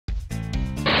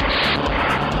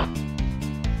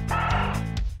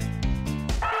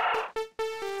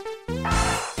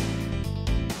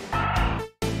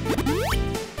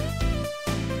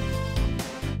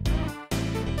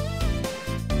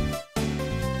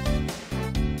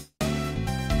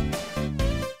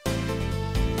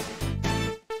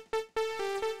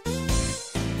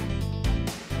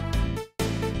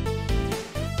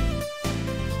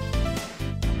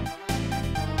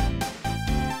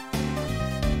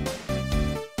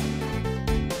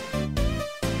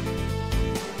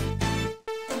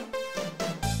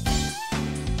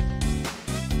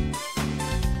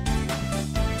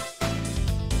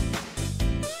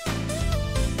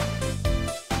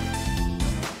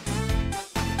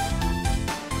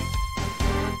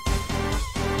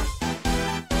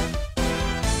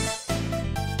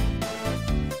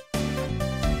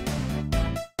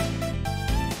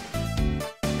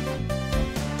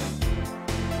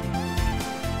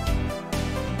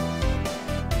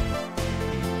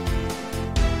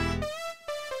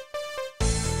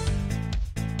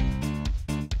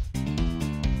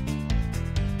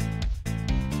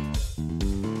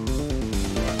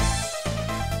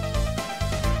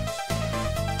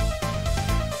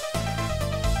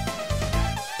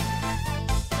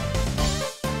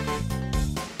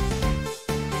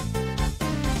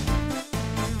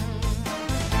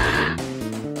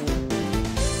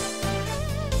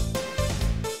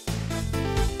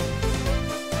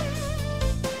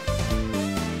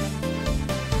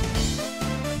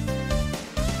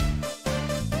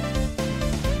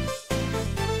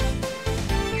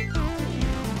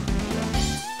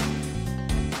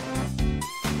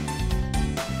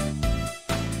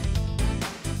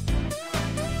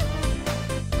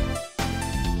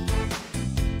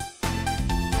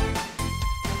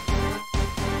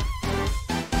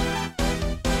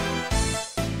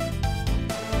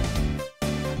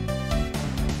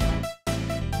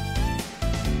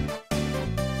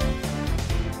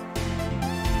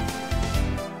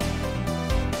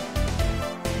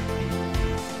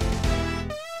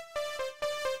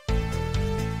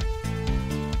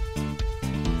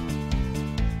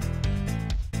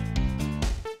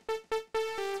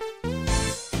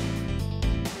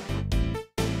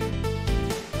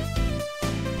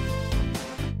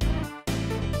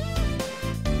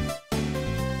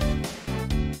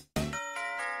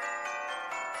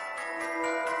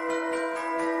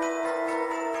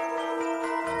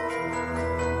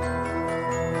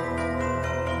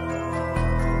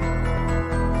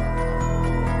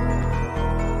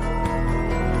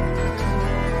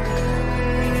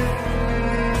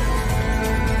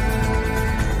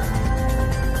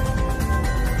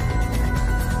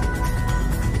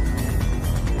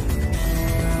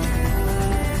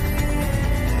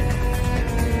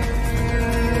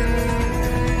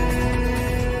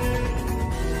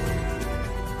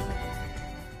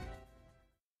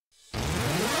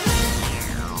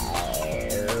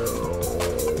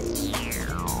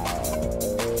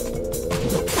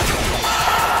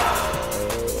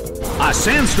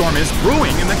sandstorm is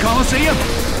brewing in the Colosseum.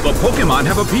 The Pokémon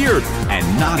have appeared, and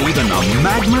not even the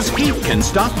magma's heat can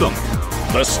stop them.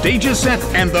 The stage is set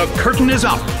and the curtain is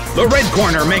up. The red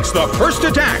corner makes the first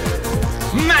attack.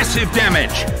 Massive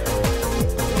damage.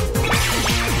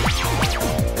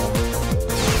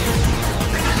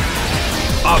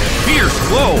 A fierce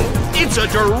blow. It's a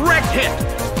direct hit.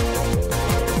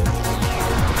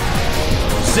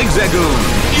 Zigzagoon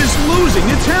is losing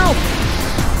its health.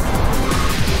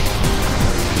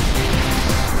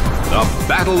 The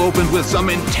battle opened with some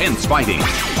intense fighting.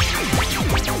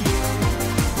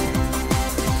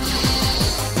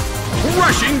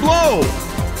 Rushing blow!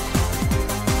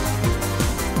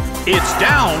 It's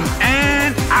down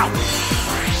and out!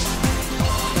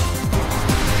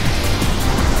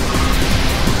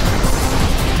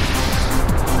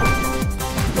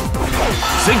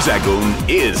 Zigzagoon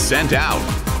is sent out.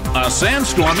 A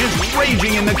sandstorm is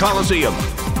raging in the Colosseum.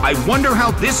 I wonder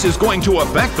how this is going to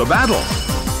affect the battle.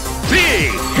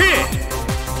 Big hit!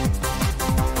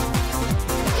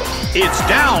 It's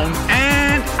down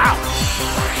and out!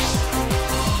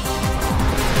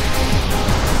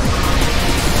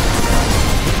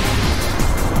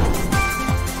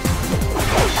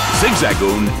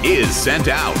 Zigzagoon is sent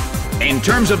out. In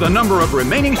terms of the number of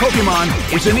remaining Pokémon,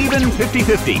 it's an even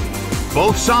 50-50.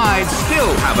 Both sides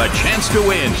still have a chance to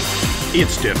win.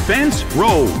 Its defense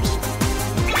rose.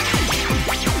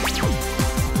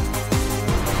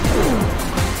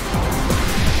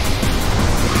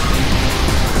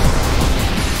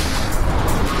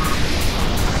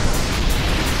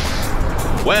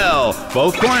 Well,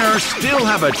 both corners still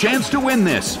have a chance to win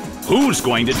this. Who's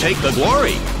going to take the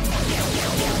glory?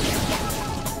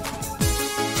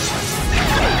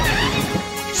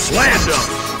 Slammed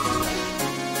him!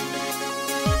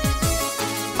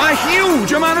 A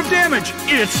huge amount of damage!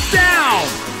 It's down!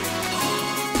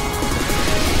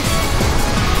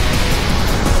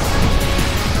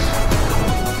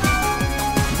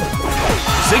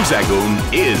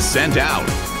 Zigzagoon is sent out.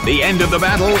 The end of the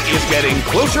battle is getting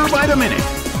closer by the minute.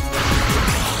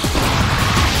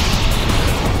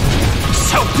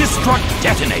 Self-destruct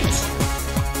detonates.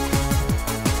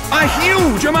 A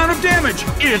huge amount of damage!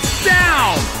 It's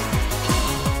down!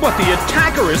 But the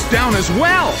attacker is down as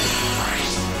well!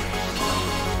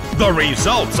 The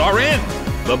results are in!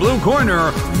 The blue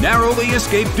corner narrowly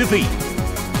escaped defeat.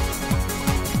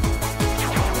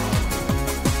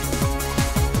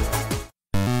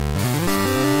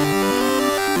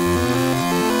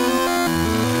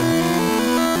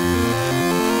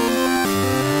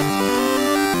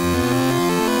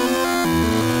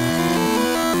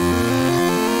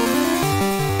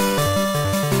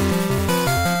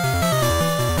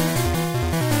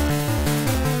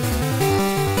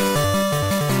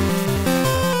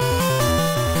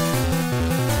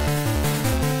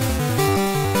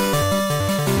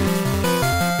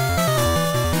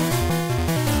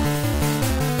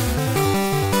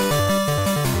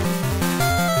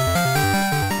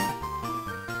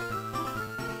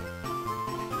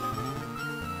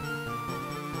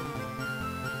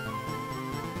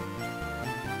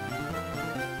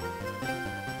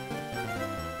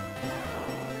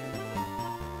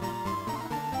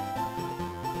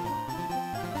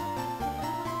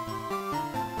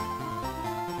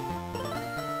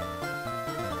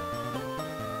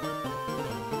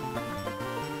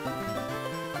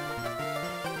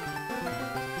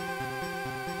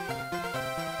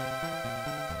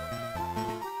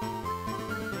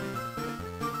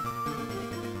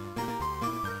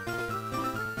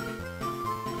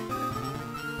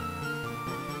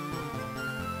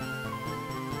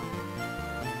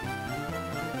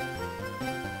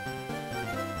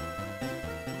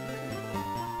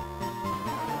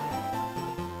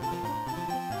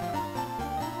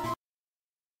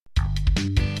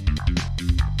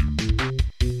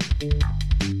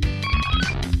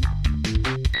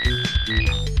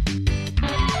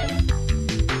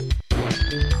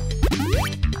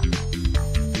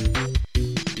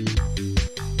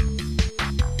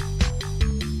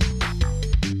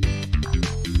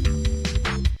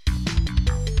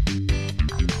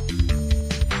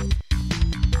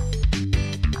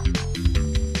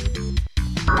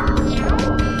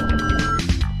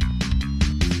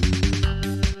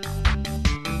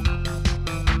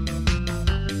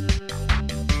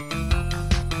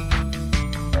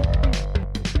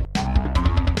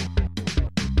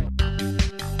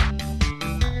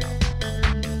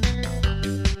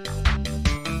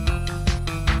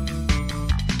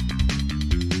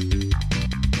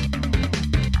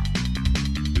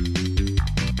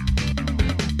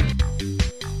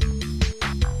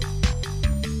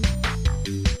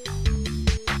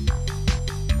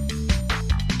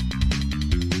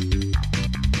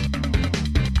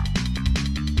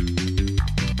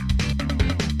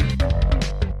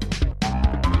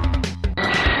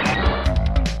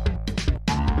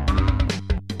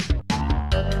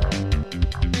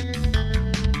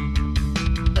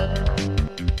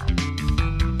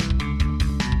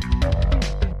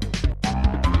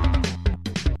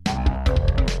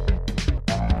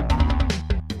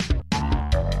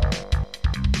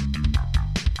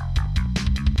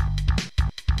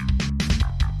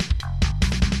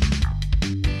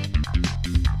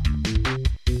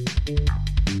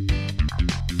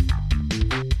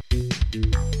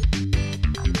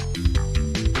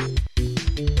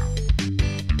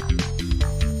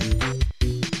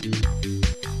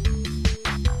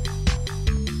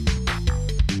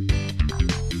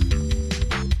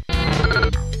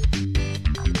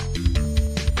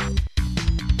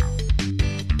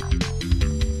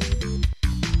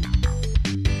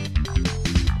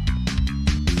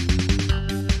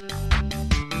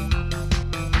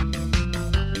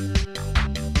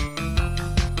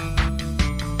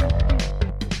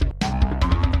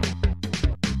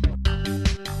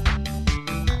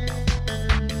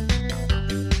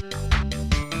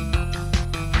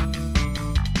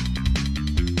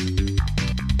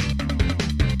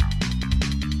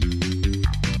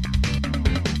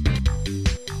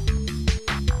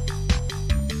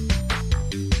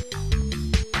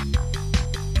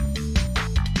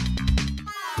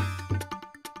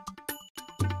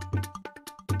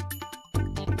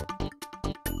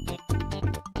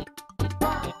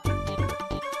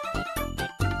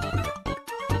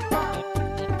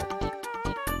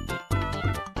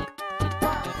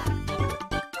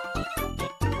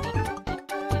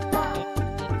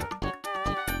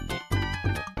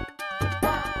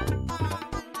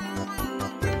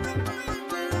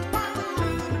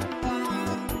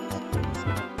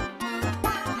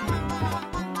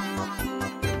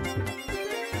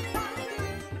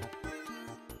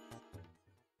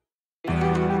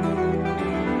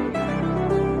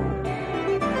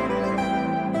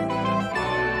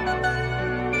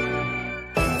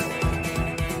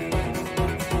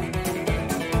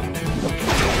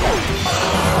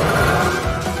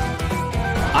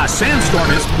 sandstorm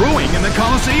is brewing in the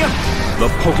Colosseum. The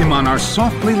Pokémon are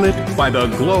softly lit by the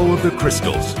glow of the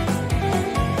crystals.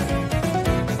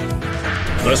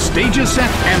 The stage is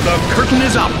set and the curtain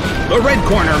is up. The red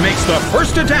corner makes the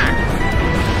first attack.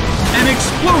 An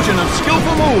explosion of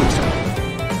skillful moves.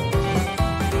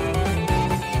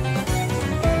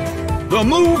 The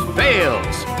move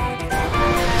fails.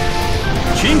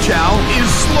 Chinchou is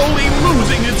slowly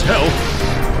losing its health.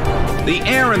 The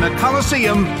air in the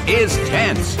Colosseum is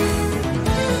tense.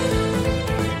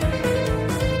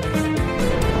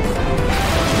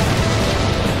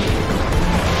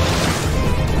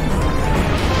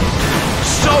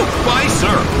 Soaked by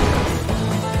surf.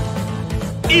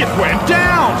 It went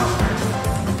down!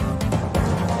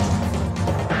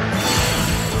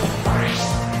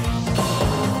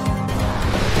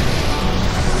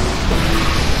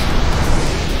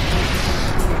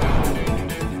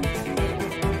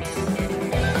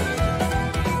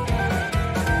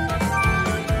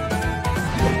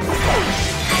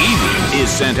 Eevee is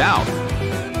sent out.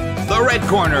 The red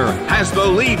corner has the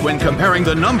lead when comparing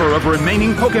the number of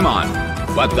remaining Pokémon.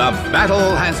 But the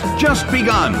battle has just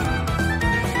begun.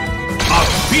 A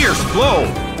fierce blow!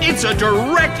 It's a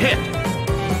direct hit!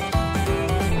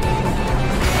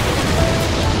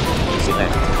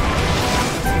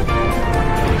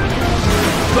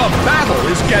 The battle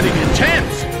is getting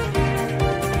intense!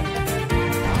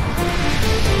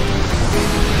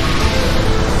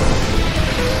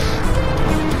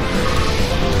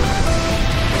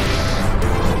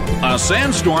 A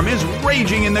sandstorm is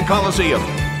raging in the Colosseum.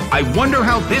 I wonder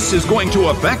how this is going to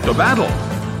affect the battle.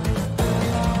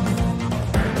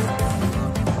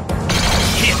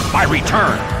 Hit by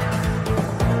return.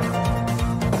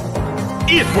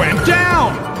 It went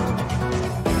down!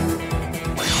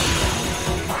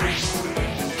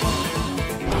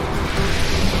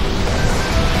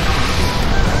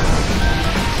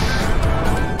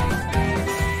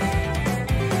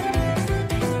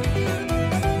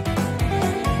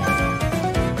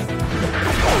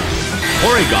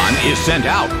 Porygon is sent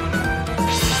out.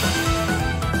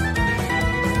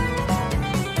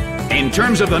 In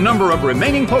terms of the number of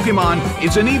remaining Pokémon,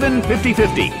 it's an even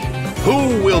 50-50.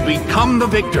 Who will become the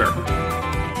victor?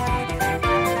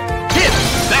 Hit!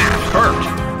 That hurt!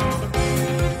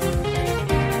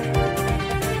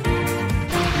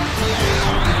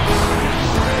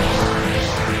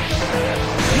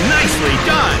 Nicely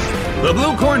done! The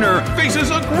blue corner faces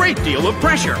a great deal of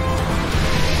pressure.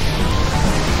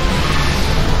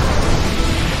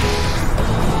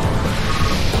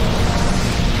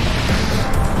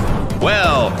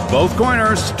 Well, both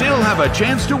corners still have a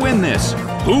chance to win this.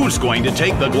 Who's going to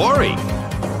take the glory?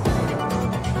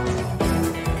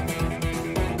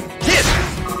 Hit!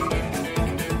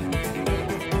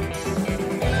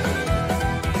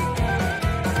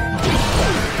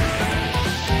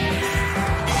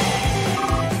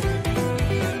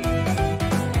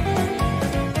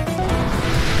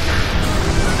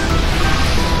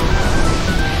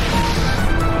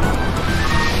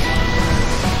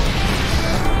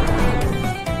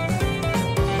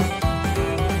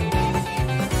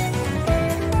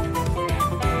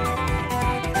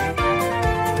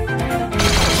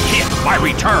 By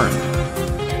return.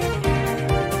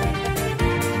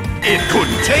 It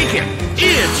couldn't take it.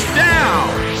 It's down.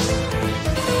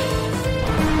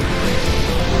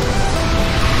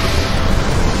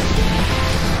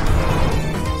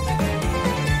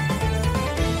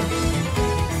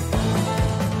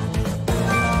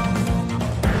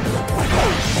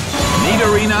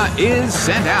 Nidorina is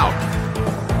sent out.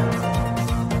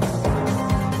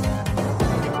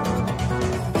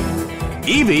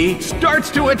 Eevee starts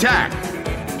to attack.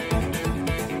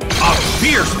 A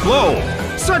fierce blow!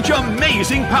 Such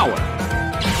amazing power!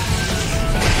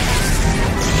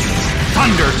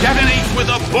 Thunder detonates with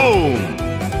a boom!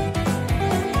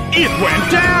 It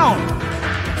went down!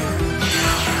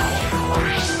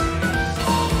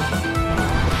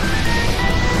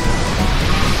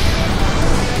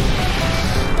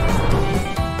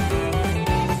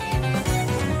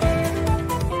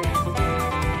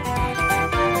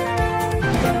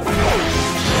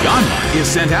 Yanma is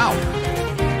sent out.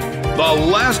 The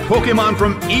last Pokémon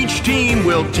from each team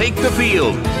will take the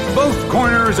field. Both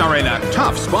corners are in a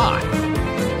tough spot.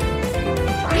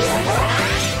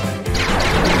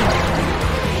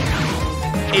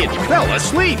 It fell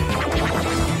asleep.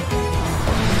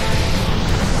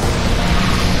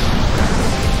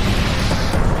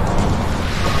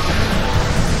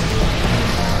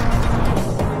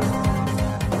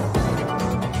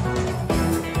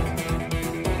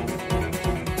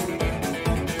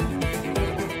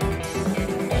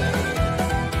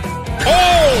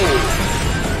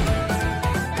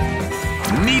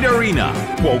 Nidorina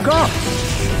woke up.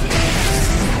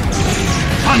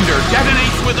 Thunder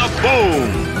detonates with a boom.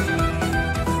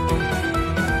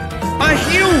 A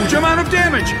huge amount of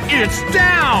damage. It's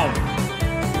down.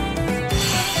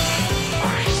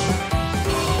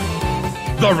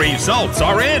 The results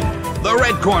are in. The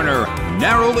red corner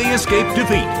narrowly escaped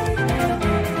defeat.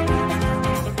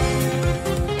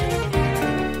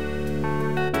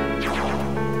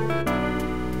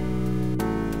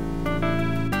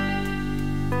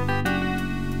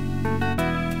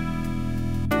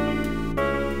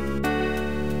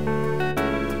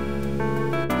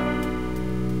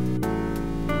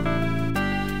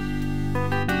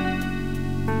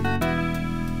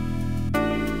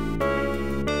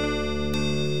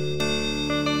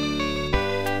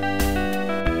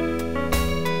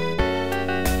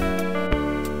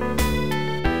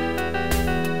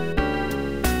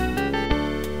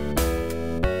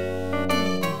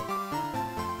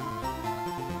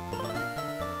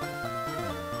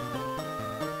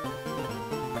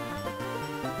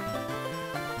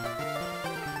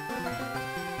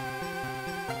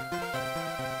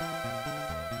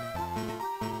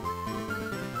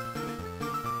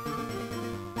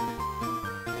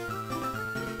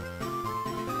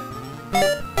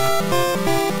 You